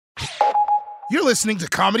You're listening to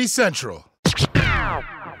Comedy Central.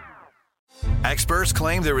 Experts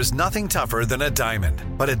claim there is nothing tougher than a diamond.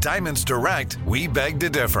 But at Diamonds Direct, we beg to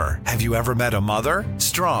differ. Have you ever met a mother?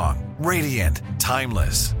 Strong, radiant,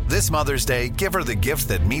 timeless. This Mother's Day, give her the gift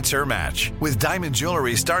that meets her match. With diamond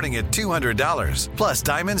jewelry starting at $200. Plus,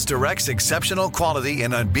 Diamonds Direct's exceptional quality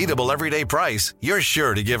and unbeatable everyday price, you're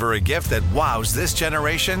sure to give her a gift that wows this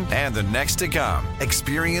generation and the next to come.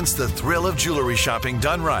 Experience the thrill of jewelry shopping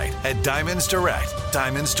done right at Diamonds Direct.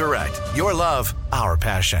 Diamonds Direct. Your love, our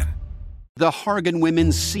passion. The Hargan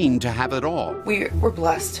women seemed to have it all. We were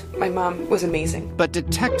blessed. My mom was amazing. But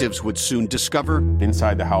detectives would soon discover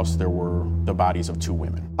inside the house there were the bodies of 2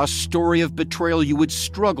 women. A story of betrayal you would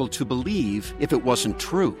struggle to believe if it wasn't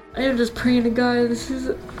true. I am just praying to God, this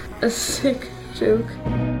is a sick joke.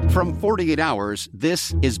 From 48 Hours,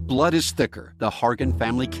 this is Blood is Thicker, the Hargan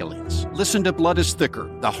Family Killings. Listen to Blood is Thicker,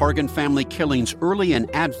 the Hargan Family Killings early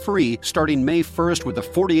and ad-free starting May 1st with a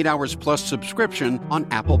 48 Hours Plus subscription on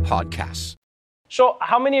Apple Podcasts. So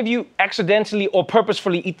how many of you accidentally or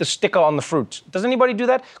purposefully eat the sticker on the fruit? Does anybody do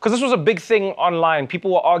that? Because this was a big thing online.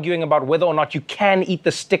 People were arguing about whether or not you can eat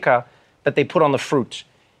the sticker that they put on the fruit.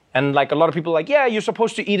 And like a lot of people are like, yeah, you're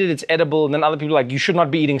supposed to eat it, it's edible. And then other people are like, you should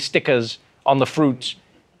not be eating stickers on the fruit.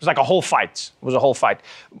 It was like a whole fight. It was a whole fight.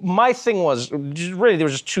 My thing was, really, there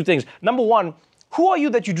was just 2 things. Number one, who are you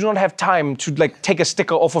that you do not have time to like take a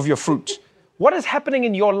sticker off of your fruit? What is happening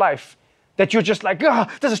in your life that you're just like,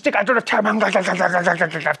 there's a sticker, I don't have time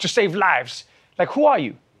to save lives? Like, who are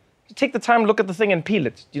you? Take the time, look at the thing and peel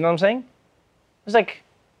it. Do you know what I'm saying? It's like,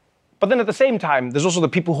 but then at the same time, there's also the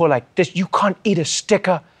people who are like, this, you can't eat a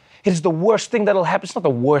sticker. It is the worst thing that'll happen. It's not the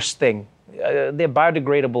worst thing. They're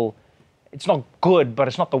biodegradable. It's not good, but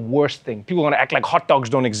it's not the worst thing. People are gonna act like hot dogs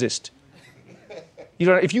don't exist. You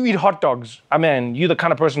know, if you eat hot dogs, I mean, you're the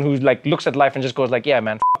kind of person who like looks at life and just goes like, yeah,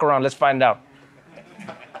 man, f*** around, let's find out.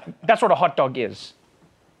 That's what a hot dog is.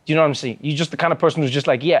 Do you know what I'm saying? You're just the kind of person who's just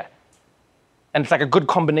like, yeah. And it's like a good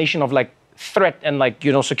combination of like threat and like,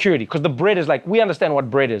 you know, security. Because the bread is like, we understand what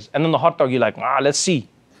bread is. And then the hot dog, you're like, let's see.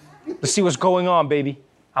 Let's see what's going on, baby.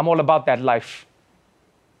 I'm all about that life.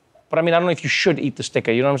 But I mean, I don't know if you should eat the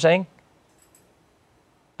sticker, you know what I'm saying?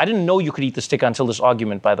 I didn't know you could eat the sticker until this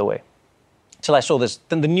argument, by the way. Until I saw this.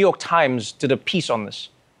 Then the New York Times did a piece on this.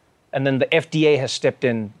 And then the FDA has stepped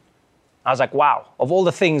in. I was like, wow, of all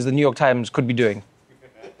the things the New York Times could be doing.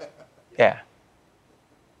 Yeah.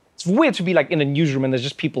 It's weird to be like in a newsroom and there's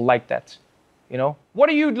just people like that, you know? What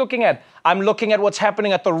are you looking at? I'm looking at what's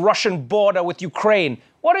happening at the Russian border with Ukraine.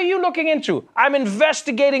 What are you looking into? I'm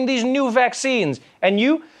investigating these new vaccines. And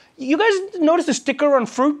you guys notice the sticker on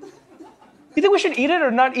fruit? You think we should eat it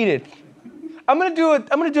or not eat it? I'm gonna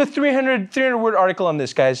do a 300 word article on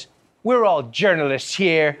this, guys. We're all journalists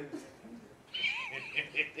here.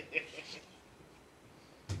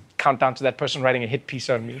 Countdown to that person writing a hit piece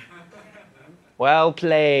on me. Well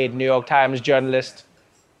played, New York Times journalist.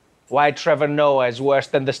 Why Trevor Noah is worse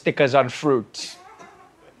than the stickers on fruit.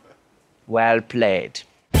 Well played.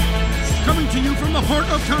 Coming to you from the heart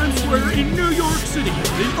of Times Square in New York City,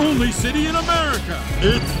 the only city in America.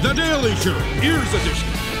 It's The Daily Show, Ears Edition.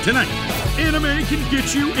 Tonight, anime can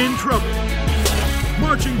get you in trouble.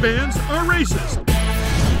 Marching bands are racist.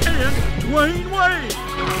 And Dwyane Wade.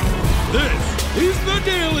 This is The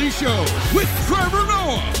Daily Show with Trevor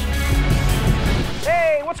Noah.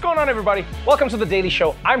 Hey, what's going on, everybody? Welcome to The Daily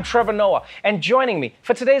Show. I'm Trevor Noah, and joining me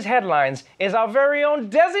for today's headlines is our very own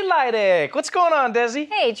Desi Leidick. What's going on, Desi?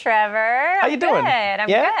 Hey, Trevor. How you doing? I'm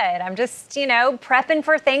good. I'm just, prepping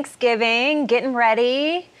for Thanksgiving, getting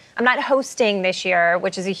ready. I'm not hosting this year,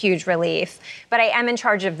 which is a huge relief, but I am in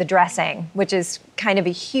charge of the dressing, which is kind of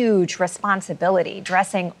a huge responsibility,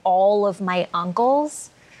 dressing all of my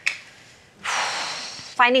uncles.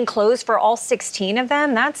 Finding clothes for all 16 of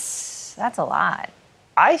them, that's a lot.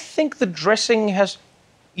 I think the dressing has...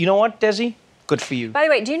 You know what, Desi? Good for you. By the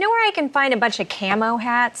way, do you know where I can find a bunch of camo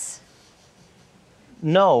hats?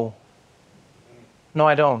 No. No,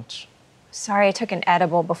 I don't. Sorry, I took an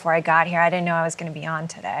edible before I got here. I didn't know I was going to be on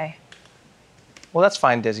today. Well, that's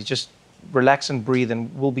fine, Desi. Just relax and breathe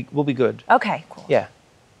and we'll be good. Okay, cool. Yeah.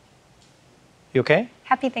 You okay?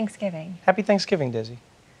 Happy Thanksgiving. Happy Thanksgiving, Desi.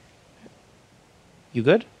 You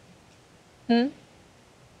good?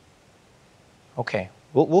 Okay.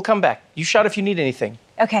 We'll come back. You shout if you need anything.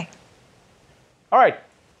 Okay. All right.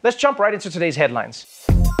 Let's jump right into today's headlines.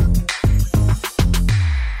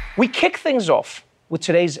 We kick things off with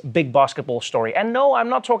today's big basketball story. And no, I'm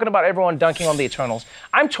not talking about everyone dunking on the Eternals.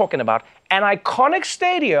 I'm talking about an iconic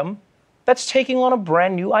stadium that's taking on a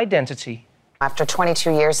brand new identity. After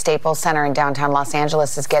 22 years, Staples Center in downtown Los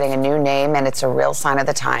Angeles is getting a new name, and it's a real sign of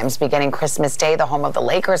the times. Beginning Christmas Day, the home of the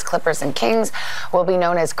Lakers, Clippers, and Kings will be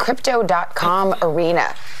known as Crypto.com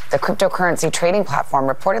Arena. The cryptocurrency trading platform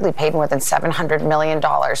reportedly paid more than $700 million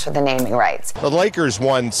for the naming rights. The Lakers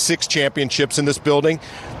won 6 championships in this building.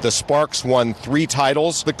 The Sparks won 3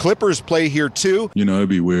 titles. The Clippers play here too. You know, it'd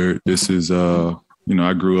be weird. This is, I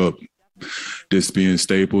grew up this being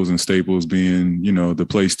Staples and Staples being, the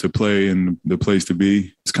place to play and the place to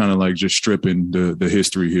be. It's kind of like just stripping the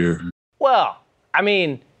history here. Well, I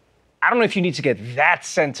mean, I don't know if you need to get that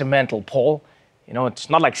sentimental, Paul. It's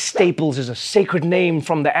not like Staples is a sacred name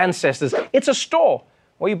from the ancestors. It's a store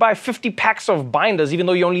where you buy 50 packs of binders even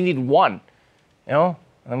though you only need one. And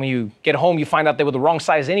then when you get home, you find out they were the wrong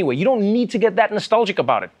size anyway. You don't need to get that nostalgic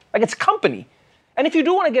about it. Like, it's company. And if you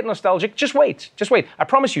do want to get nostalgic, just wait. Just wait. I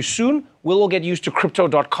promise you, soon we'll all get used to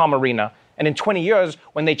Crypto.com Arena. And in 20 years,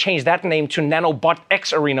 when they change that name to Nanobot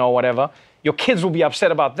X Arena or whatever, your kids will be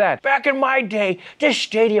upset about that. Back in my day, this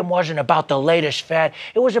stadium wasn't about the latest fad.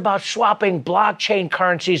 It was about swapping blockchain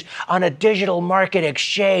currencies on a digital market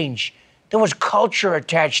exchange. There was culture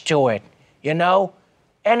attached to it,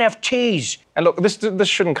 NFTs. And look, this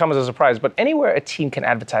shouldn't come as a surprise, but anywhere a team can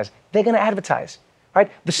advertise, they're going to advertise. Right?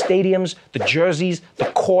 The stadiums, the jerseys, the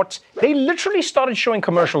courts, they literally started showing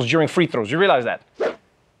commercials during free throws. You realize that?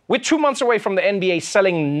 We're 2 months away from the NBA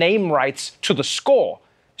selling name rights to the score.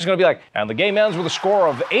 It's going to be like, and the game ends with a score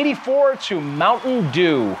of 84 to Mountain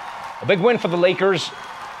Dew. A big win for the Lakers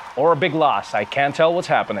or a big loss. I can't tell what's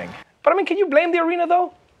happening. But I mean, can you blame the arena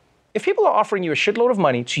though? If people are offering you a shitload of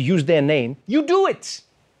money to use their name, you do it.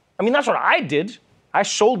 I mean, that's what I did. I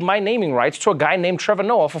sold my naming rights to a guy named Trevor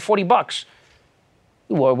Noah for $40.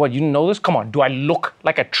 What, you didn't know this? Come on, do I look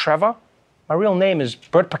like a Trevor? My real name is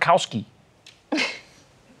Bert Pakowski.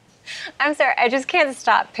 I'm sorry, I just can't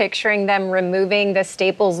stop picturing them removing the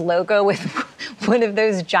Staples logo with one of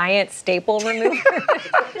those giant staple removers.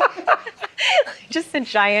 Just a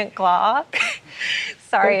giant claw.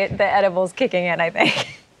 Sorry, the edible's kicking in, I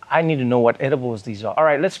think. I need to know what edibles these are. All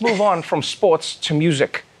right, let's move on from sports to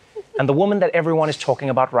music. And the woman that everyone is talking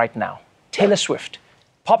about right now, Taylor Swift.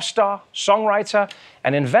 Pop star, songwriter,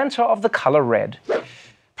 and inventor of the color red.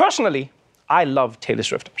 Personally, I love Taylor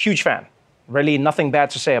Swift. Huge fan. Really nothing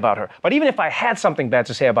bad to say about her. But even if I had something bad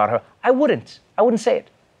to say about her, I wouldn't say it.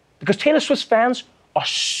 Because Taylor Swift's fans are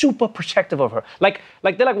super protective of her. Like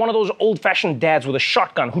they're like one of those old-fashioned dads with a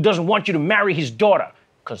shotgun who doesn't want you to marry his daughter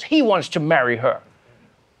because he wants to marry her.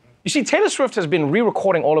 You see, Taylor Swift has been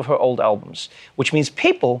re-recording all of her old albums, which means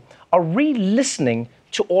people are re-listening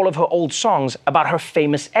to all of her old songs about her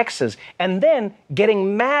famous exes, and then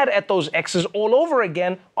getting mad at those exes all over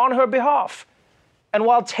again on her behalf. And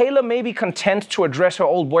while Taylor may be content to address her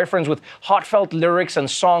old boyfriends with heartfelt lyrics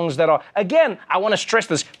and songs that are, again, I want to stress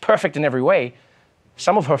this, perfect in every way,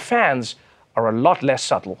 some of her fans are a lot less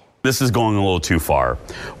subtle. This is going a little too far.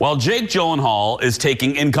 While Jake Gyllenhaal is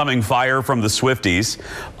taking incoming fire from the Swifties,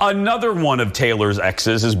 another one of Taylor's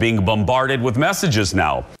exes is being bombarded with messages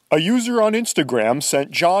now. A user on Instagram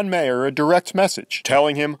sent John Mayer a direct message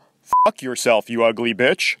telling him, "Fuck yourself, you ugly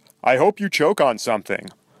bitch. I hope you choke on something."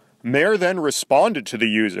 Mayer then responded to the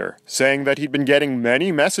user, saying that he'd been getting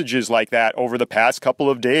many messages like that over the past couple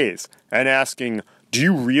of days, and asking, "Do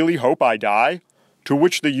you really hope I die?" To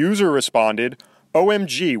which the user responded,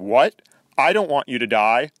 "OMG, what? I don't want you to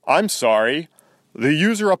die. I'm sorry." The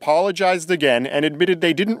user apologized again and admitted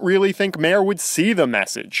they didn't really think Mayer would see the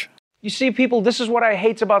message. You see, people, this is what I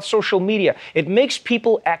hate about social media. It makes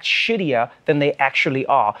people act shittier than they actually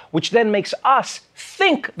are, which then makes us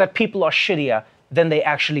think that people are shittier than they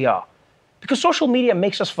actually are. Because social media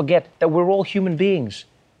makes us forget that we're all human beings.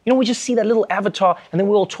 We just see that little avatar and then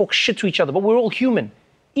we all talk shit to each other, but we're all human.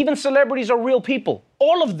 Even celebrities are real people,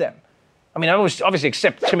 all of them. I mean, obviously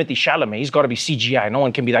except Timothée Chalamet, he's got to be CGI. No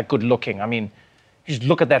one can be that good looking. I mean, just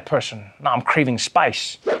look at that person. Now I'm craving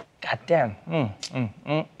spice. God damn.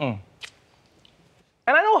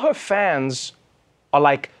 And I know her fans are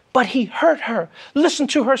like, but he hurt her. Listen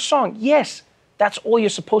to her song. Yes, that's all you're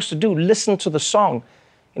supposed to do. Listen to the song.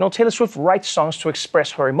 Taylor Swift writes songs to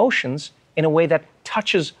express her emotions in a way that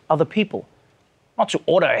touches other people, not to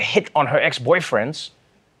order a hit on her ex-boyfriends.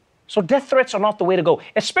 So death threats are not the way to go,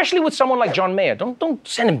 especially with someone like John Mayer. Don't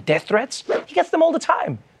send him death threats. He gets them all the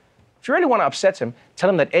time. If you really want to upset him, tell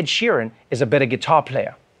him that Ed Sheeran is a better guitar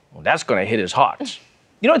player. Well, that's going to hit his heart.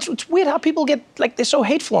 It's weird how people get, they're so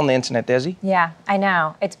hateful on the internet, Desi. Yeah, I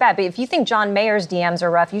know. It's bad. But if you think John Mayer's DMs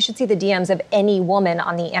are rough, you should see the DMs of any woman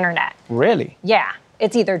on the internet. Really? Yeah.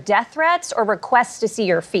 It's either death threats or requests to see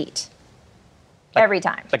your feet. Every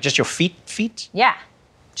time. Like just your feet? Yeah.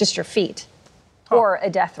 Just your feet. or a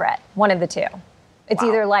death threat, one of the two. It's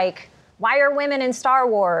either like, why are women in Star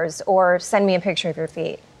Wars, or send me a picture of your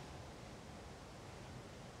feet.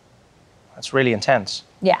 That's really intense.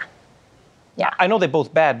 Yeah. Yeah. I know they're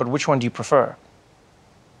both bad, but which one do you prefer?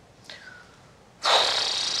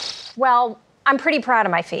 Well, I'm pretty proud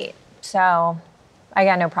of my feet, so I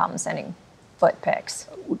got no problem sending foot pics.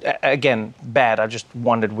 Again, bad. I just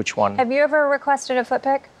wondered which one. Have you ever requested a foot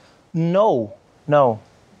pic? No.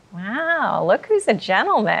 Wow, look who's a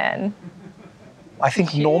gentleman. I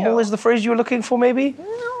think normal is the phrase you were looking for, maybe?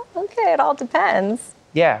 Well, okay, it all depends.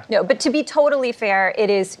 Yeah. No, but to be totally fair, it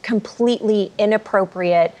is completely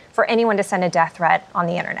inappropriate for anyone to send a death threat on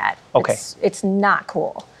the internet. Okay. It's not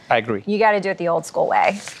cool. I agree. You got to do it the old school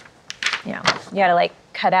way. You know, you got to like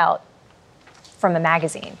cut out from the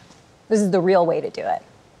magazine. This is the real way to do it.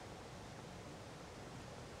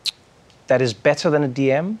 That is better than a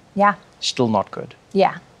DM? Yeah. Still not good.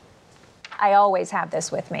 Yeah. I always have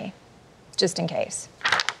this with me, just in case.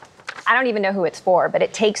 I don't even know who it's for, but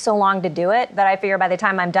it takes so long to do it that I figure by the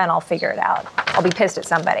time I'm done, I'll figure it out. I'll be pissed at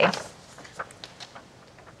somebody.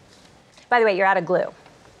 By the way, you're out of glue.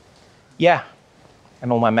 Yeah.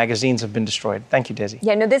 And all my magazines have been destroyed. Thank you, Desi.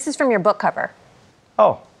 Yeah, no, this is from your book cover.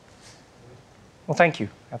 Oh. Well, thank you.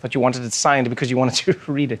 I thought you wanted it signed because you wanted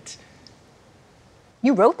to read it.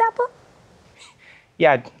 You wrote that book?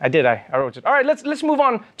 Yeah, I did. I wrote it. All right, let's move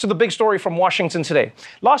on to the big story from Washington today.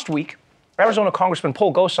 Last week, Arizona Congressman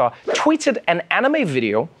Paul Gosar tweeted an anime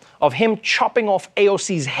video of him chopping off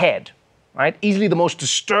AOC's head, right? Easily the most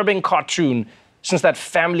disturbing cartoon since that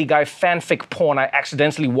Family Guy fanfic porn I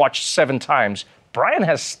accidentally watched 7 times. Brian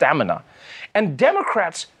has stamina. And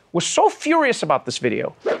Democrats were so furious about this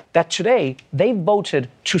video that today they voted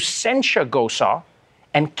to censure Gosar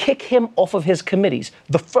and kick him off of his committees,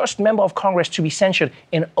 the first member of Congress to be censured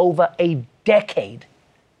in over a decade.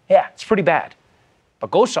 Yeah, it's pretty bad.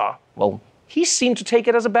 But Gosar, well, he seemed to take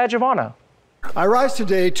it as a badge of honor. I rise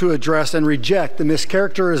today to address and reject the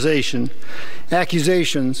mischaracterization,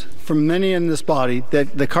 accusations from many in this body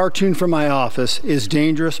that the cartoon from my office is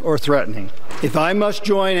dangerous or threatening. If I must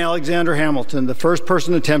join Alexander Hamilton, the first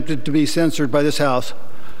person attempted to be censored by this House,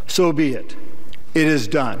 so be it. It is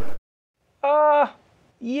done.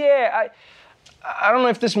 Yeah, I don't know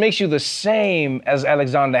if this makes you the same as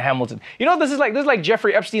Alexander Hamilton. You know, this is like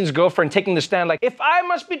Jeffrey Epstein's girlfriend taking the stand like, if I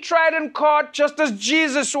must be tried in court just as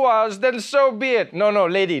Jesus was, then so be it. No,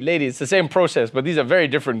 lady, it's the same process, but these are very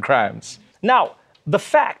different crimes. Now, the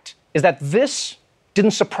fact is that this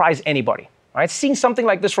didn't surprise anybody, right? Seeing something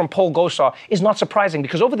like this from Paul Gosar is not surprising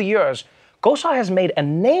because over the years, Gosar has made a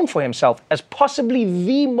name for himself as possibly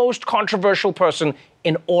the most controversial person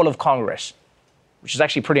in all of Congress, which is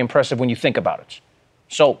actually pretty impressive when you think about it.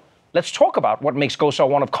 So let's talk about what makes Gosar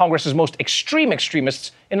one of Congress's most extreme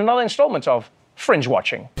extremists in another installment of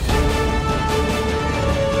Fringe-Watching.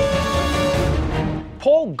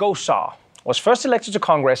 Paul Gosar was first elected to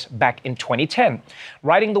Congress back in 2010,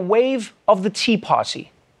 riding the wave of the Tea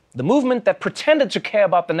Party, the movement that pretended to care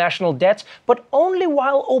about the national debt, but only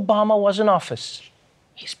while Obama was in office.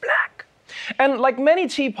 He's black. And like many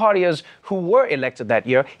Tea Partiers who were elected that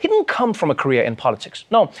year, he didn't come from a career in politics.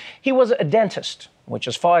 No, he was a dentist, which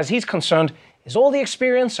as far as he's concerned, is all the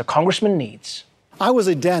experience a congressman needs. I was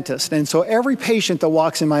a dentist, and so every patient that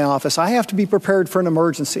walks in my office, I have to be prepared for an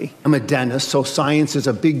emergency. I'm a dentist, so science is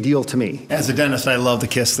a big deal to me. As a dentist, I love the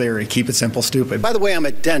KISS theory, keep it simple, stupid. By the way, I'm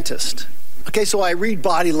a dentist. Okay, so I read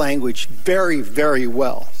body language very, very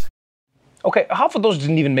well. Okay, half of those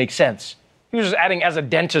didn't even make sense. He was just adding as a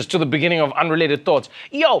dentist to the beginning of unrelated thoughts.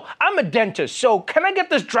 Yo, I'm a dentist, so can I get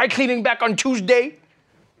this dry cleaning back on Tuesday?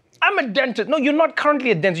 I'm a dentist. No, you're not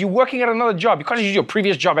currently a dentist. You're working at another job. You can't use your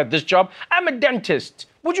previous job at this job. I'm a dentist.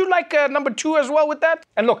 Would you like number 2 as well with that?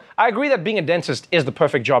 And look, I agree that being a dentist is the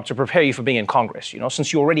perfect job to prepare you for being in Congress,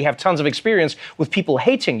 since you already have tons of experience with people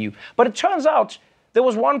hating you. But it turns out there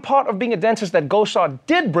was one part of being a dentist that Gosar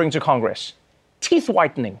did bring to Congress: teeth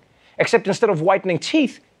whitening. Except instead of whitening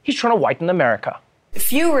teeth, he's trying to whiten America.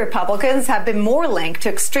 Few Republicans have been more linked to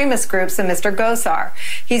extremist groups than Mr. Gosar.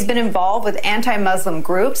 He's been involved with anti-Muslim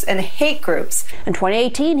groups and hate groups. In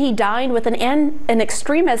 2018, he dined with an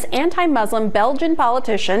extremist anti-Muslim Belgian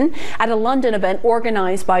politician at a London event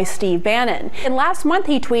organized by Steve Bannon. And last month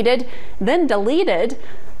he tweeted, then deleted,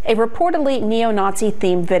 a reportedly neo-Nazi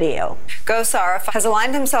themed video. Gosar has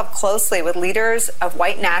aligned himself closely with leaders of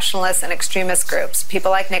white nationalist and extremist groups,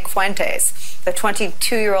 people like Nick Fuentes, the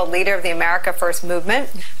 22-year-old leader of the America First movement.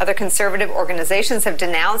 Other conservative organizations have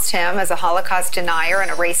denounced him as a Holocaust denier and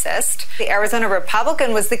a racist. The Arizona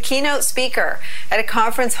Republican was the keynote speaker at a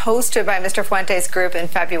conference hosted by Mr. Fuentes' group in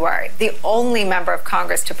February, the only member of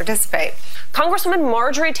Congress to participate. Congresswoman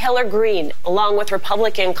Marjorie Taylor Greene, along with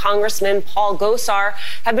Republican Congressman Paul Gosar,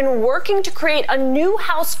 have been working to create a new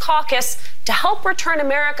House caucus to help return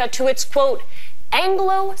America to its, quote,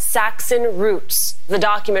 Anglo-Saxon roots. The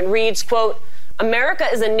document reads, quote, America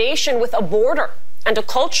is a nation with a border and a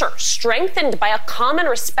culture strengthened by a common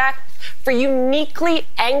respect for uniquely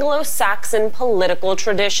Anglo-Saxon political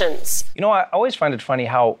traditions. You know, I always find it funny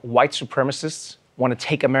how white supremacists want to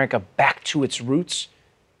take America back to its roots,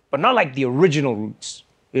 but not like the original roots,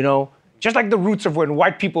 you know, just like the roots of when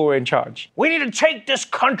white people were in charge. We need to take this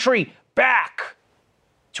country back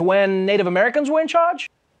to when Native Americans were in charge.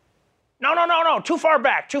 No, too far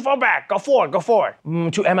back, go forward.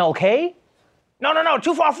 To MLK? No,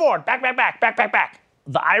 too far forward, back.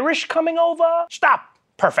 The Irish coming over? Stop,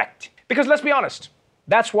 perfect. Because let's be honest,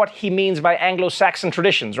 that's what he means by Anglo-Saxon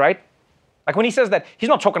traditions, right? Like when he says that, he's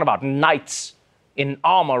not talking about knights in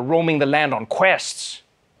armor roaming the land on quests.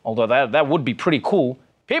 Although that would be pretty cool.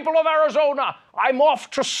 People of Arizona, I'm off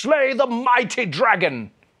to slay the mighty dragon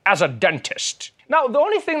as a dentist. Now, the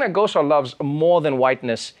only thing that Gosar loves more than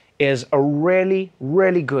whiteness is a really,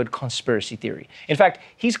 really good conspiracy theory. In fact,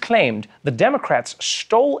 he's claimed the Democrats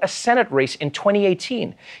stole a Senate race in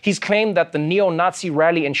 2018. He's claimed that the neo-Nazi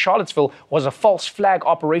rally in Charlottesville was a false flag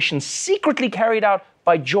operation secretly carried out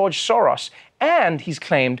by George Soros. And he's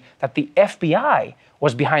claimed that the FBI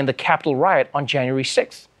was behind the Capitol riot on January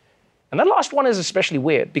 6th. And that last one is especially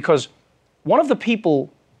weird because one of the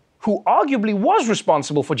people who arguably was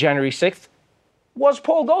responsible for January 6th was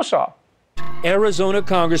Paul Gosar. Arizona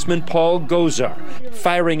Congressman Paul Gosar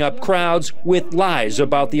firing up crowds with lies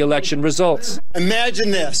about the election results.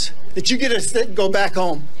 Imagine this, that you get to go back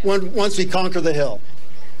home once we conquer the Hill.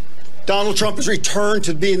 Donald Trump has returned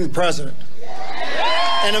to being the president.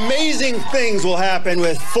 And amazing things will happen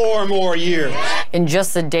with 4 more years. In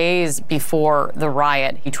just the days before the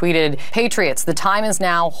riot, he tweeted, Patriots, the time is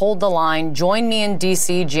now. Hold the line. Join me in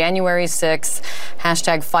D.C. January 6th.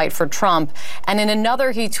 Hashtag fight for Trump. And in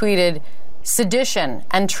another, he tweeted, sedition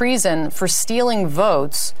and treason for stealing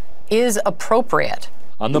votes is appropriate.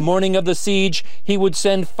 On the morning of the siege, he would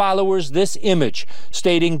send followers this image,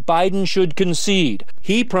 stating Biden should concede.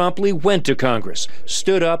 He promptly went to Congress,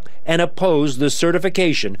 stood up, and opposed the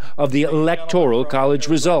certification of the Electoral College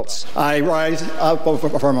results. I rise up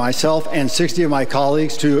for myself and 60 of my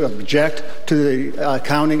colleagues to object to the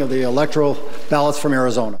counting of the electoral ballots from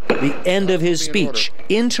Arizona. The end of his speech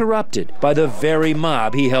interrupted by the very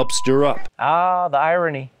mob he helped stir up. Ah, the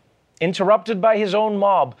irony. Interrupted by his own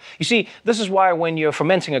mob. You see, this is why when you're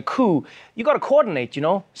fomenting a coup, you got to coordinate, you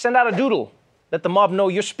know? Send out a doodle. Let the mob know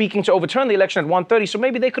you're speaking to overturn the election at 1:30, so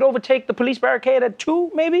maybe they could overtake the police barricade at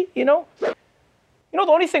 2, maybe, you know? You know,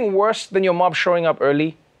 the only thing worse than your mob showing up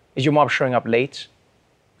early is your mob showing up late.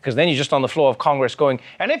 Because then you're just on the floor of Congress going,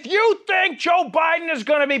 and if you think Joe Biden is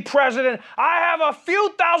going to be president, I have a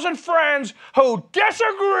few thousand friends who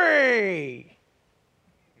disagree.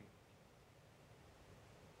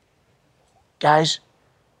 Guys,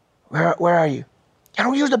 where are you? I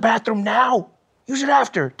don't use the bathroom now. Use it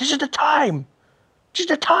after. This is the time. This is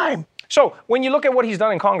the time. So when you look at what he's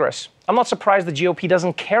done in Congress, I'm not surprised the GOP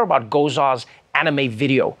doesn't care about Gosar's anime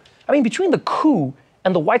video. I mean, between the coup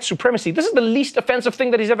and the white supremacy, this is the least offensive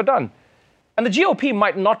thing that he's ever done. And the GOP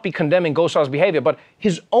might not be condemning Gosar's behavior, but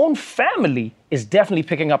his own family is definitely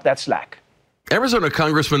picking up that slack. Arizona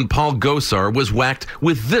Congressman Paul Gosar was whacked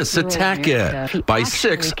with this attack ad by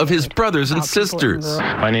 6 of his brothers and sisters.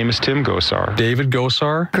 My name is Tim Gosar. David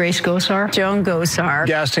Gosar. Grace Gosar. Joan Gosar.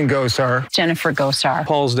 Gaston Gosar. Jennifer Gosar.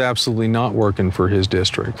 Paul's absolutely not working for his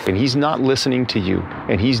district. And he's not listening to you,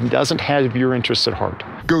 and he doesn't have your interests at heart.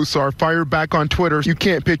 Gosar fired back on Twitter. You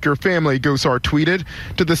can't pick your family, Gosar tweeted.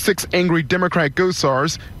 To the 6 angry Democrat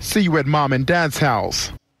Gosars, see you at mom and dad's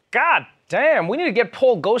house. God damn, we need to get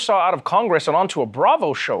Paul Gosar out of Congress and onto a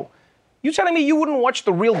Bravo show. You telling me you wouldn't watch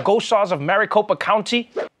the real Gosars of Maricopa County?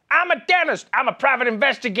 I'm a dentist. I'm a private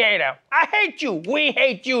investigator. I hate you. We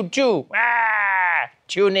hate you too.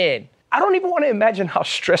 Tune in. I don't even want to imagine how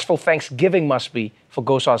stressful Thanksgiving must be for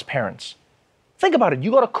Gosar's parents. Think about it.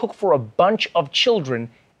 You got to cook for a bunch of children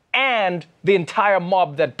and the entire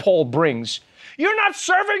mob that Paul brings. You're not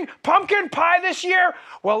serving pumpkin pie this year?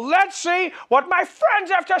 Well, let's see what my friends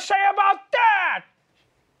have to say about that.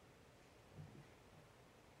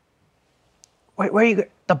 Wait, where are you going?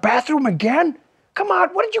 The bathroom again? Come on,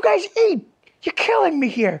 what did you guys eat? You're killing me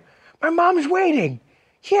here. My mom's waiting.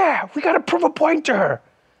 Yeah, we gotta prove a point to her.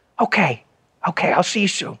 Okay, I'll see you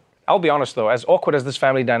soon. I'll be honest though, as awkward as this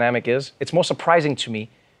family dynamic is, it's more surprising to me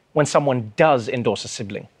when someone does endorse a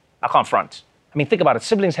sibling. I can't front. I mean, think about it.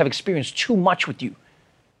 Siblings have experienced too much with you.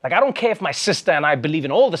 Like, I don't care if my sister and I believe in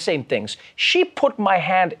all the same things. She put my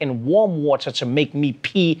hand in warm water to make me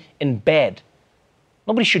pee in bed.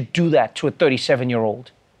 Nobody should do that to a 37-year-old.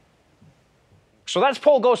 So that's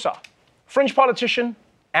Paul Gosar, fringe politician,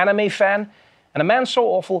 anime fan, and a man so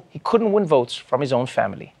awful he couldn't win votes from his own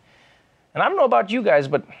family. And I don't know about you guys,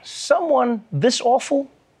 but someone this awful,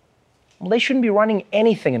 well, they shouldn't be running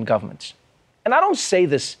anything in government. And I don't say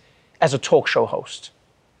this as a talk show host.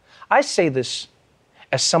 I say this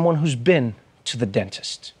as someone who's been to the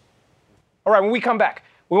dentist. All right, when we come back,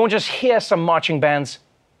 we won't just hear some marching bands,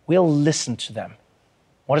 we'll listen to them.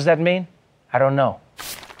 What does that mean? I don't know.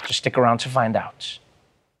 Just stick around to find out.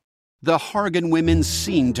 The Hargan women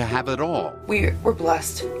seemed to have it all. We were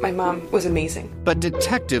blessed. My mom was amazing. But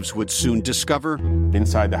detectives would soon discover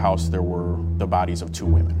inside the house there were the bodies of 2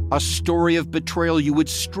 women. A story of betrayal you would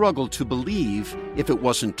struggle to believe if it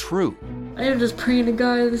wasn't true. I am just praying to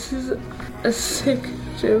God, this is a sick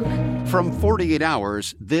joke. From 48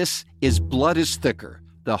 Hours, this is Blood is Thicker,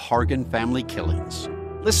 the Hargan family killings.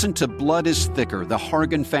 Listen to Blood is Thicker, the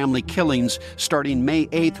Hargan family killings, starting May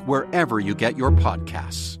 8th, wherever you get your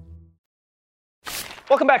podcasts.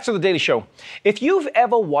 Welcome back to The Daily Show. If you've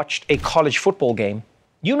ever watched a college football game,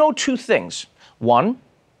 you know 2 things. 1,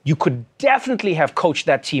 you could definitely have coached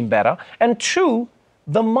that team better. And 2,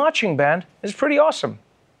 the marching band is pretty awesome.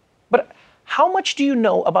 But how much do you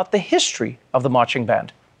know about the history of the marching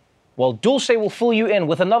band? Well, Dulce will fill you in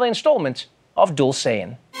with another installment of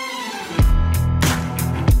Dulcein'.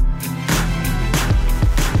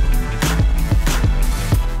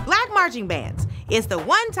 Black marching bands. It's the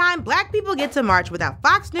one time black people get to march without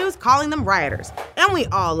Fox News calling them rioters. And we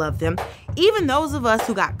all love them, even those of us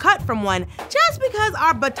who got cut from one just because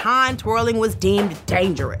our baton twirling was deemed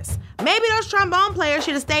dangerous. Maybe those trombone players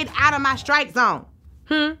should have stayed out of my strike zone.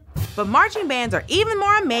 But marching bands are even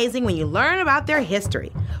more amazing when you learn about their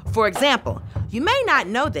history. For example, you may not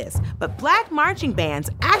know this, but black marching bands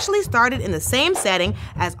actually started in the same setting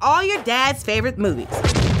as all your dad's favorite movies.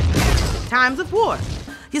 Times of war.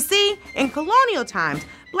 You see, in colonial times,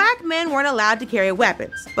 black men weren't allowed to carry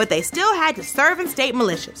weapons, but they still had to serve in state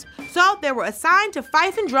militias. So they were assigned to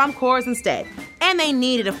fife and drum corps instead. And they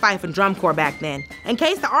needed a fife and drum corps back then, in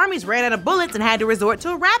case the armies ran out of bullets and had to resort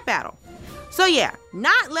to a rap battle. So yeah,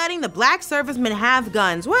 not letting the black servicemen have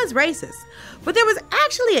guns was racist. But there was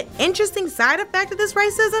actually an interesting side effect of this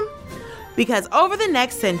racism. Because over the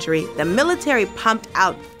next century, the military pumped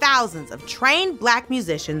out thousands of trained black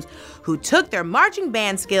musicians who took their marching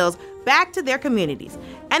band skills back to their communities.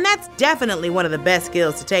 And that's definitely one of the best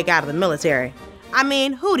skills to take out of the military. I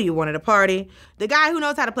mean, who do you want at a party? The guy who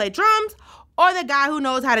knows how to play drums or the guy who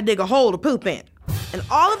knows how to dig a hole to poop in? And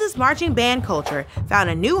all of this marching band culture found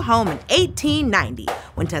a new home in 1890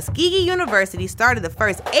 when Tuskegee University started the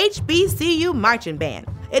first HBCU marching band.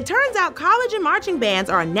 It turns out college and marching bands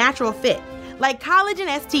are a natural fit, like college and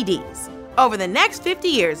STDs. Over the next 50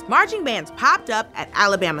 years, marching bands popped up at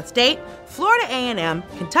Alabama State, Florida A&M,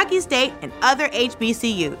 Kentucky State, and other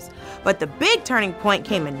HBCUs. But the big turning point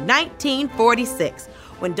came in 1946,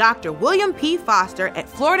 when Dr. William P. Foster at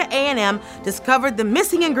Florida A&M discovered the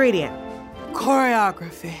missing ingredient: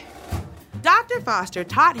 choreography. Dr. Foster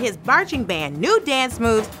taught his marching band new dance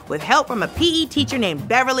moves with help from a PE teacher named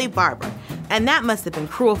Beverly Barber. And that must have been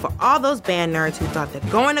cruel for all those band nerds who thought that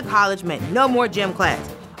going to college meant no more gym class.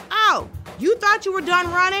 Oh, you thought you were done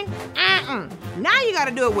running? Now you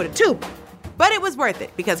gotta do it with a tuba. But it was worth it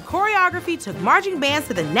because choreography took marching bands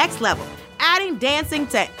to the next level. Adding dancing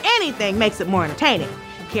to anything makes it more entertaining.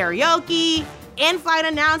 Karaoke, in-flight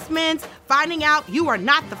announcements, finding out you are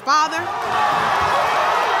not the father.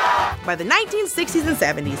 By the 1960s and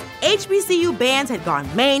 70s, HBCU bands had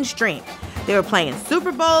gone mainstream. They were playing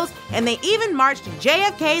Super Bowls, and they even marched in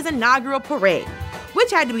JFK's inaugural parade, which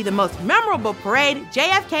had to be the most memorable parade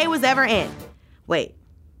JFK was ever in. Wait,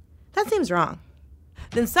 that seems wrong.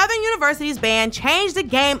 Then Southern University's band changed the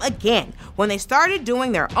game again when they started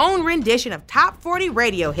doing their own rendition of top 40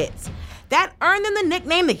 radio hits. That earned them the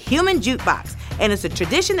nickname the Human Jukebox, and it's a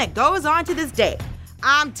tradition that goes on to this day.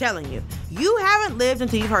 I'm telling you, you haven't lived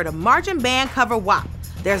until you've heard a marching band cover WAP.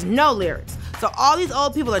 There's no lyrics, so all these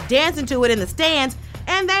old people are dancing to it in the stands,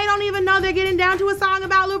 and they don't even know they're getting down to a song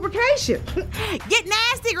about lubrication. Get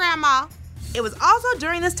nasty, Grandma! It was also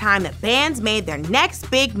during this time that bands made their next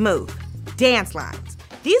big move, dance lines.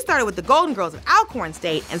 These started with the Golden Girls of Alcorn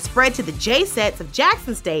State and spread to the J-Sets of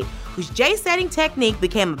Jackson State, whose J-setting technique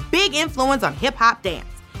became a big influence on hip-hop dance.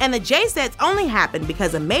 And the J-Sets only happened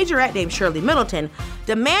because a majorette named Shirley Middleton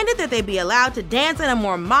demanded that they be allowed to dance in a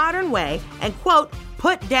more modern way and, quote,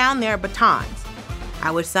 put down their batons.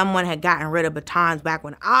 I wish someone had gotten rid of batons back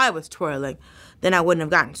when I was twirling. Then I wouldn't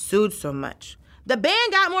have gotten sued so much. The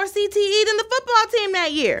band got more CTE than the football team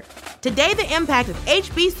that year. Today, the impact of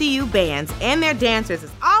HBCU bands and their dancers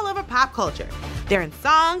is all over pop culture. They're in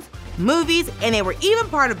songs, movies, and they were even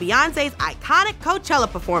part of Beyoncé's iconic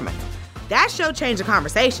Coachella performance. That show changed the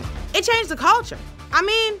conversation. It changed the culture. I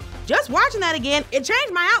mean, just watching that again, it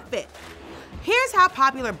changed my outfit. Here's how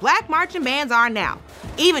popular black marching bands are now.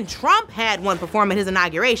 Even Trump had one perform at his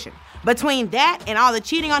inauguration. Between that and all the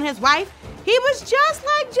cheating on his wife, he was just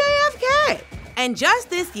like JFK. And just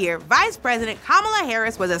this year, Vice President Kamala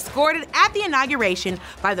Harris was escorted at the inauguration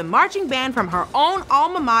by the marching band from her own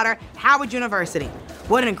alma mater, Howard University.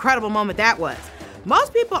 What an incredible moment that was.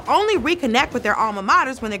 Most people only reconnect with their alma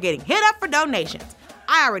maters when they're getting hit up for donations.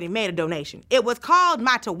 I already made a donation. It was called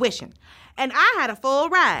my tuition, and I had a full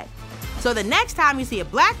ride. So the next time you see a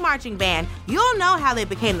black marching band, you'll know how they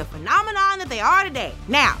became the phenomenon that they are today.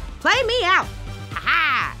 Now, play me out.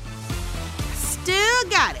 Ha-ha! Still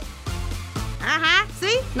got it.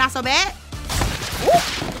 See? Not so bad. Woo.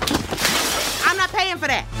 I'm not paying for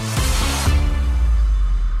that.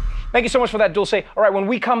 Thank you so much for that, Dulce. All right, when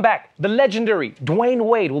we come back, the legendary Dwyane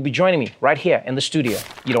Wade will be joining me right here in the studio.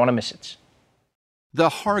 You don't want to miss it. The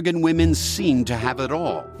Hargan women seemed to have it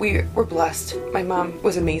all. We were blessed. My mom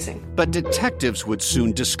was amazing. But detectives would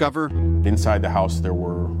soon discover inside the house there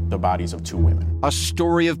were the bodies of 2 women. A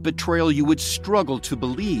story of betrayal you would struggle to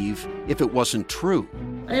believe if it wasn't true.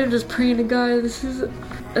 I am just praying to God, this is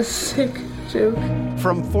a sick joke.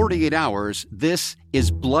 From 48 Hours, this is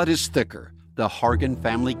Blood is Thicker, the Hargan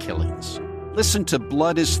family killings. Listen to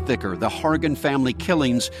Blood is Thicker, the Hargan family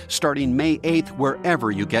killings, starting May 8th, wherever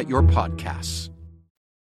you get your podcasts.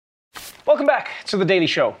 Welcome back to The Daily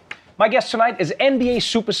Show. My guest tonight is NBA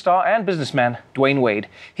superstar and businessman Dwyane Wade.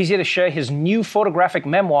 He's here to share his new photographic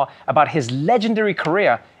memoir about his legendary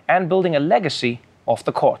career and building a legacy off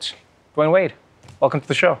the court. Dwyane Wade, welcome to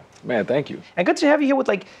the show. Man, thank you. And good to have you here with,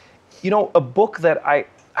 a book that I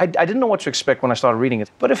didn't know what to expect when I started reading it.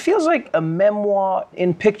 But it feels like a memoir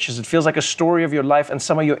in pictures. It feels like a story of your life and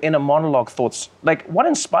some of your inner monologue thoughts. What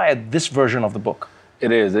inspired this version of the book?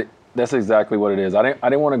 It is. That's exactly what it is. I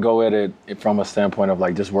didn't want to go at it from a standpoint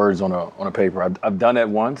of just words on a paper. I've done that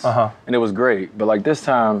once, and it was great. But this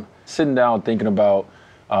time, sitting down thinking about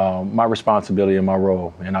my responsibility and my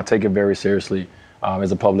role, and I take it very seriously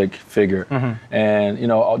as a public figure. And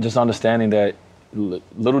just understanding that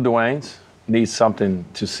little Dwyane's need something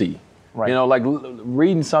to see. Right.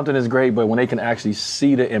 Reading something is great, but when they can actually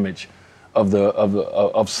see the image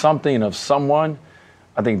of something, of someone,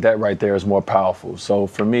 I think that right there is more powerful. So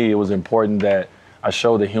for me, it was important that I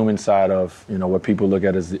show the human side of what people look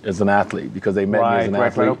at as an athlete, because they met me as an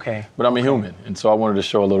athlete. Okay. But I'm a human, and so I wanted to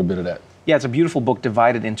show a little bit of that. Yeah, it's a beautiful book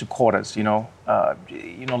divided into quarters. Your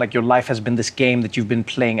life has been this game that you've been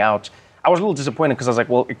playing out. I was a little disappointed because I was like,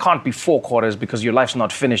 well, it can't be 4 quarters because your life's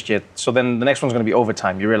not finished yet. So then the next one's going to be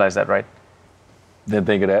overtime. You realize that, right? Didn't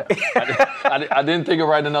think of that. I didn't think of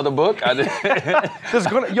writing another book. I was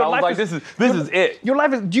like, this is it. Your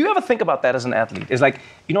life is. Do you ever think about that as an athlete? It's like,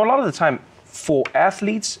 a lot of the time for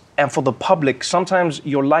athletes and for the public, sometimes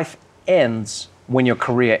your life ends when your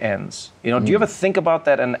career ends. Do you ever think about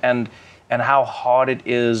that and how hard it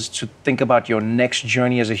is to think about your next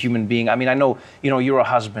journey as a human being? I mean, I know, you're a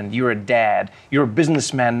husband, you're a dad, you're a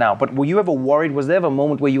businessman now, but were you ever worried? Was there ever a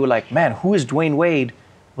moment where you were like, man, who is Dwyane Wade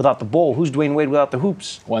without the ball? Who's Dwyane Wade without the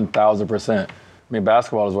hoops? 1,000%. I mean,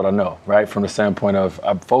 basketball is what I know, right? From the standpoint of,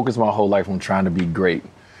 I've focused my whole life on trying to be great.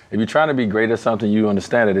 If you're trying to be great at something, you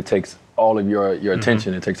understand that it takes all of your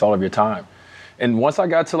attention. It takes all of your time. And once I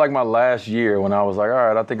got to my last year, when I was like, all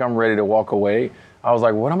right, I think I'm ready to walk away, I was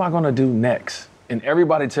like, what am I going to do next? And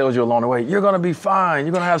everybody tells you along the way, you're going to be fine.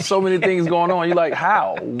 You're going to have so many things going on. You're like,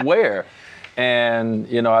 how? Where? And,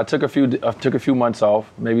 I took a few months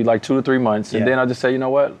off, maybe 2 to 3 months. And then I just said, you know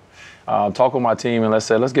what? Talk with my team and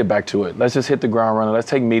let's get back to it. Let's just hit the ground running. Let's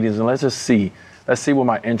take meetings and let's see where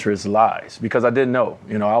my interest lies. Because I didn't know.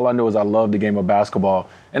 All I knew is I loved the game of basketball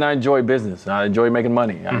and I enjoy business. And I enjoy making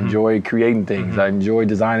money. I enjoy creating things. I enjoy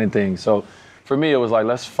designing things. So for me, it was like,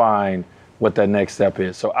 let's find what that next step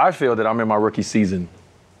is. So I feel that I'm in my rookie season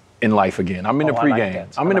in life again. I'm in the pregame.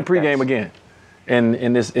 I'm in the pregame again. And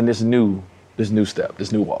in this new step,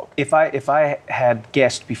 this new walk. If I had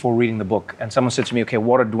guessed before reading the book and someone said to me, okay,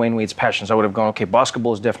 what are Dwyane Wade's passions? I would have gone, okay,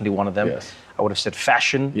 basketball is definitely one of them. Yes. I would have said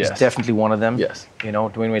fashion is Yes. definitely one of them. Yes. You know,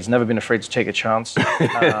 Dwyane Wade's never been afraid to take a chance.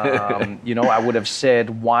 You know, I would have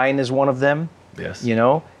said wine is one of them. Yes. You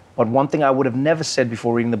know, but one thing I would have never said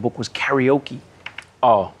before reading the book was karaoke.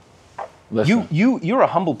 Oh, listen. You're a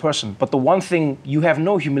humble person, but the one thing you have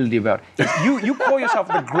no humility about, you call yourself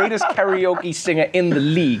the greatest karaoke singer in the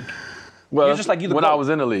league. Well, you're just like when I was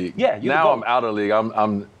in the league. Yeah, you're now the I'm GOAT. out of the league.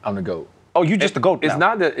 I'm the GOAT. Oh, you're just the GOAT It's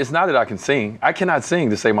now. not that I can sing. I cannot sing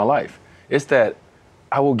to save my life. It's that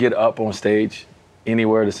I will get up on stage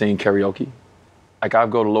anywhere to sing karaoke. Like I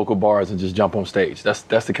go to local bars and just jump on stage. That's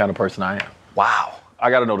the kind of person I am. Wow. I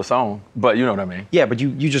got to know the song, but you know what I mean. Yeah, but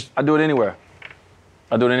you just I do it anywhere.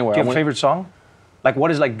 I do it anywhere. Do you have a favorite song? Like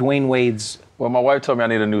what is like Dwyane Wade's? Well, my wife told me I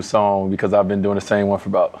need a new song because I've been doing the same one for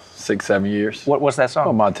about 6-7 years. What's that song?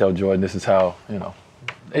 Oh, Montel Jordan. This is how, you know.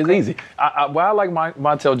 It's easy. I like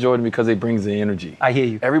Montel Jordan because it brings the energy. I hear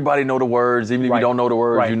you. Everybody know the words. Even if you don't know the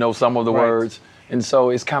words, you know some of the words. And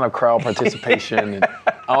so it's kind of crowd participation. And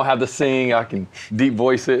I don't have to sing. I can deep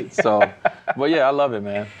voice it. So, but yeah, I love it,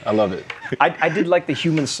 man. I love it. I did like the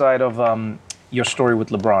human side of your story with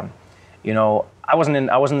LeBron. You know, I wasn't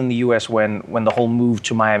in the U.S. when the whole move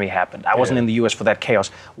to Miami happened. I wasn't in the U.S. for that chaos.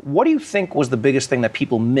 What do you think was the biggest thing that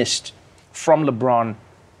people missed from LeBron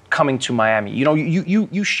coming to Miami? You know,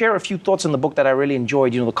 you share a few thoughts in the book that I really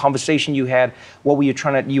enjoyed. You know, the conversation you had, what were you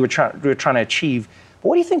trying to achieve. But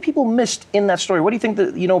what do you think people missed in that story? What do you think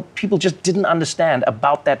that people just didn't understand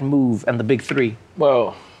about that move and the big three?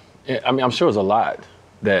 Well, I mean, I'm sure there's a lot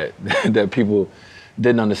that people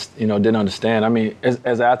didn't understand. I mean,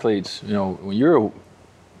 as athletes, you know, when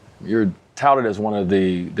you're touted as one of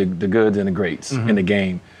the goods and the greats in the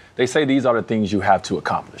game, they say these are the things you have to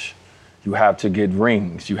accomplish. You have to get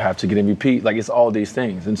rings. You have to get MVP. Like, it's all these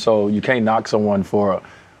things. And so you can't knock someone for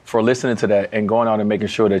listening to that and going out and making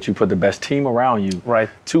sure that you put the best team around you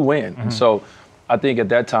to win. And so I think at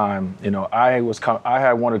that time, you know, I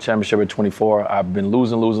had won a championship at 24. I've been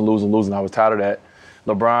losing. I was tired of that.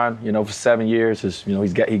 LeBron, you know, for 7 years,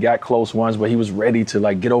 he got close ones, but he was ready to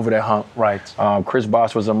like get over that hump. Right. Chris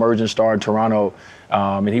Bosh was an emerging star in Toronto,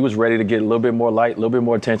 and he was ready to get a little bit more light, a little bit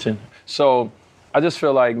more attention. So I just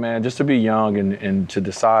feel like, man, just to be young and to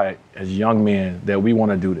decide as young men that we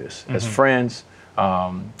want to do this as friends.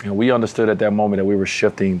 We understood at that moment that we were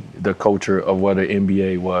shifting the culture of what an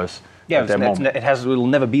NBA was. Yeah, at that moment. It will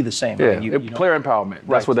never be the same. Yeah, I mean, player empowerment.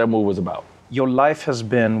 That's what that move was about. Your life has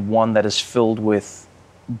been one that is filled with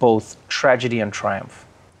both tragedy and triumph.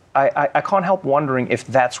 I can't help wondering if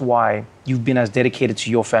that's why you've been as dedicated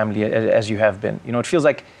to your family as you have been. You know, it feels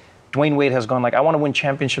like Dwyane Wade has gone like, I want to win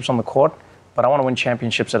championships on the court, but I want to win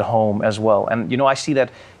championships at home as well. And, you know, I see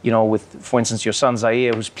that, you know, with, for instance, your son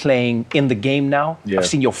Zaire, who's playing in the game now. Yeah. I've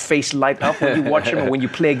seen your face light up when you watch him or when you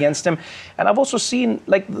play against him. And I've also seen,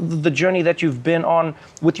 like, the journey that you've been on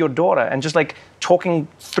with your daughter and just, like, talking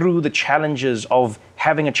through the challenges of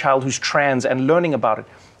having a child who's trans and learning about it.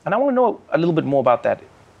 And I want to know a little bit more about that.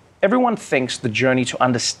 Everyone thinks the journey to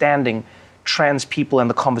understanding trans people and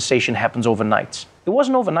the conversation happens overnight. It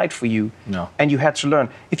wasn't overnight for you. No. And you had to learn.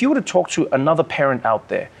 If you were to talk to another parent out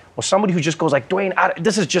there or somebody who just goes like, Dwyane,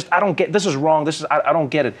 this is wrong, I don't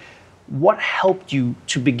get it. What helped you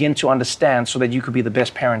to begin to understand so that you could be the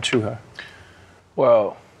best parent to her?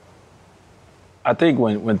 Well, I think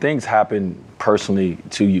when things happen personally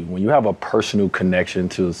to you, when you have a personal connection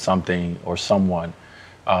to something or someone,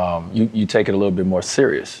 you take it a little bit more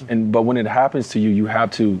serious. But when it happens to you, you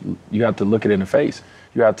have to look it in the face.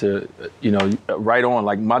 You have to, right on.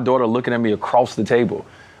 Like my daughter looking at me across the table.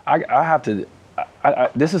 I have to.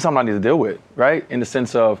 This is something I need to deal with, right? In the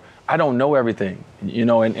sense of I don't know everything,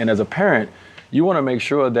 and as a parent, you want to make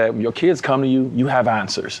sure that when your kids come to you, you have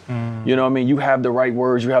answers. You know what I mean? You have the right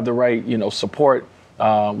words, you have the right, support,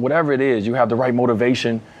 whatever it is, you have the right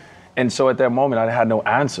motivation. And so at that moment, I had no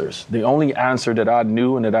answers. The only answer that I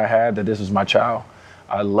knew and that I had, that this was my child.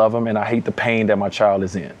 I love him and I hate the pain that my child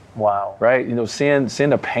is in. Wow. Right? Seeing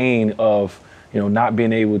the pain of, not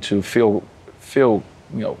being able to feel,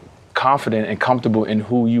 confident and comfortable in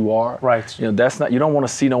who you are. Right. You don't want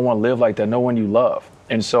to see no one live like that, no one you love.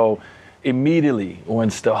 And so immediately when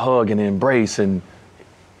it's the hug and the embrace and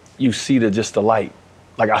you see just the light,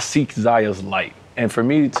 like I see Zaya's light. And for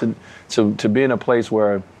me to be in a place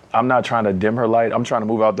where I'm not trying to dim her light. I'm trying to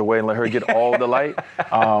move out the way and let her get all the light.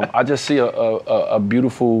 I just see a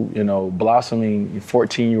beautiful, blossoming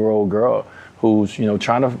 14-year-old girl who's,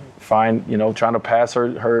 trying to pass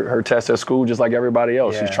her test at school just like everybody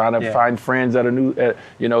else. She's trying to find friends that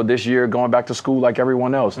are this year going back to school like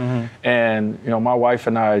everyone else. And, my wife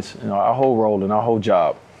and I's, our whole role and our whole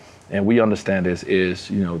job, and we understand this, is,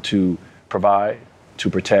 to provide, to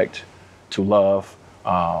protect, to love,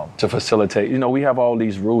 to facilitate. We have all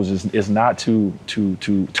these rules. It's not to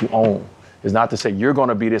own. It's not to say you're going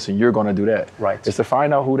to be this and you're going to do that. Right. It's to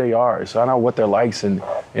find out who they are, find out what their likes and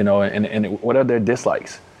what are their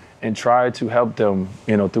dislikes, and try to help them,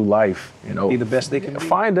 through life. Be the best they can be.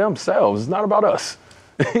 Find themselves. It's not about us.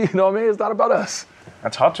 You know what I mean? It's not about us.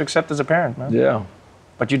 That's hard to accept as a parent, man. Yeah.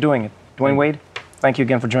 But you're doing it. Dwyane Wade, thank you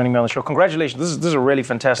again for joining me on the show. Congratulations. This is a really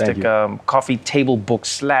fantastic coffee table book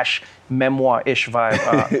 / memoir-ish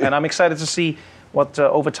vibe. And I'm excited to see what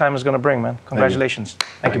overtime is going to bring, man. Congratulations.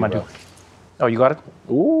 Thank you, my dude. Oh, you got it?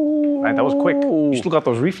 Ooh. Right, that was quick. You still got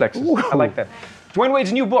those reflexes. Ooh. I like that. Dwyane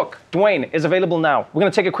Wade's new book, Dwyane, is available now. We're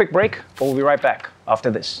going to take a quick break, but we'll be right back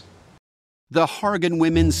after this. The Hargan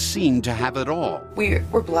women seemed to have it all. We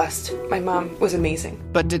were blessed. My mom was amazing.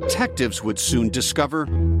 But detectives would soon discover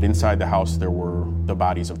inside the house there were the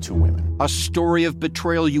bodies of 2 women. A story of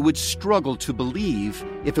betrayal you would struggle to believe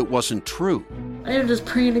if it wasn't true. I am just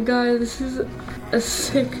praying to God, this is a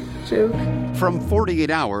sick joke. From 48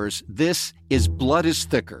 Hours, this is Blood is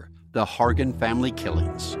Thicker, the Hargan family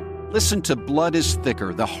killings. Listen to Blood is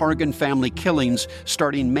Thicker, the Hargan family killings,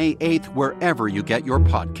 starting May 8th, wherever you get your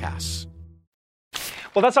podcasts.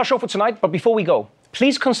 Well, that's our show for tonight, but before we go,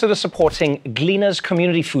 please consider supporting Gleaners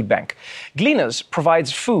Community Food Bank. Gleaners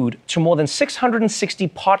provides food to more than 660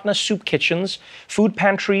 partner soup kitchens, food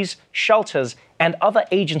pantries, shelters, and other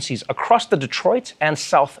agencies across the Detroit and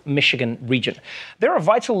South Michigan region. They're a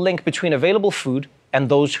vital link between available food and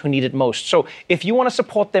those who need it most. So if you want to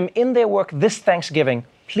support them in their work this Thanksgiving,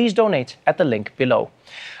 please donate at the link below.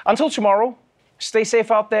 Until tomorrow, stay safe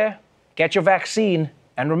out there, get your vaccine,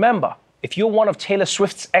 and remember, if you're one of Taylor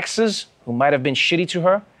Swift's exes who might have been shitty to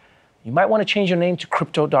her, you might want to change your name to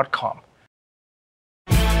Crypto.com.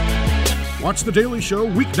 Watch The Daily Show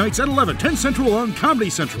weeknights at 11, 10 Central on Comedy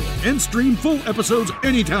Central, and stream full episodes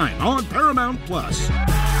anytime on Paramount+.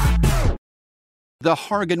 The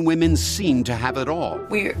Hargan women seemed to have it all.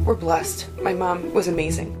 We were blessed. My mom was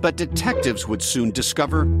amazing. But detectives would soon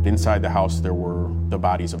discover inside the house there were the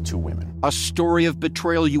bodies of 2 women. A story of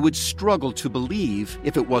betrayal you would struggle to believe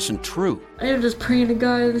if it wasn't true. I am just praying to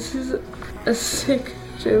God, this is a sick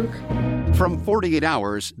joke. From 48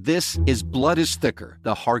 Hours, this is Blood is Thicker,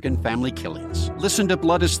 the Hargan family killings. Listen to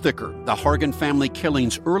Blood is Thicker, the Hargan family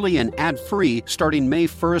killings early and ad-free starting May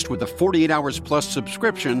 1st with a 48 Hours Plus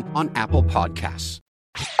subscription on Apple Podcasts.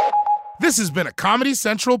 This has been a Comedy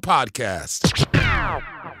Central podcast.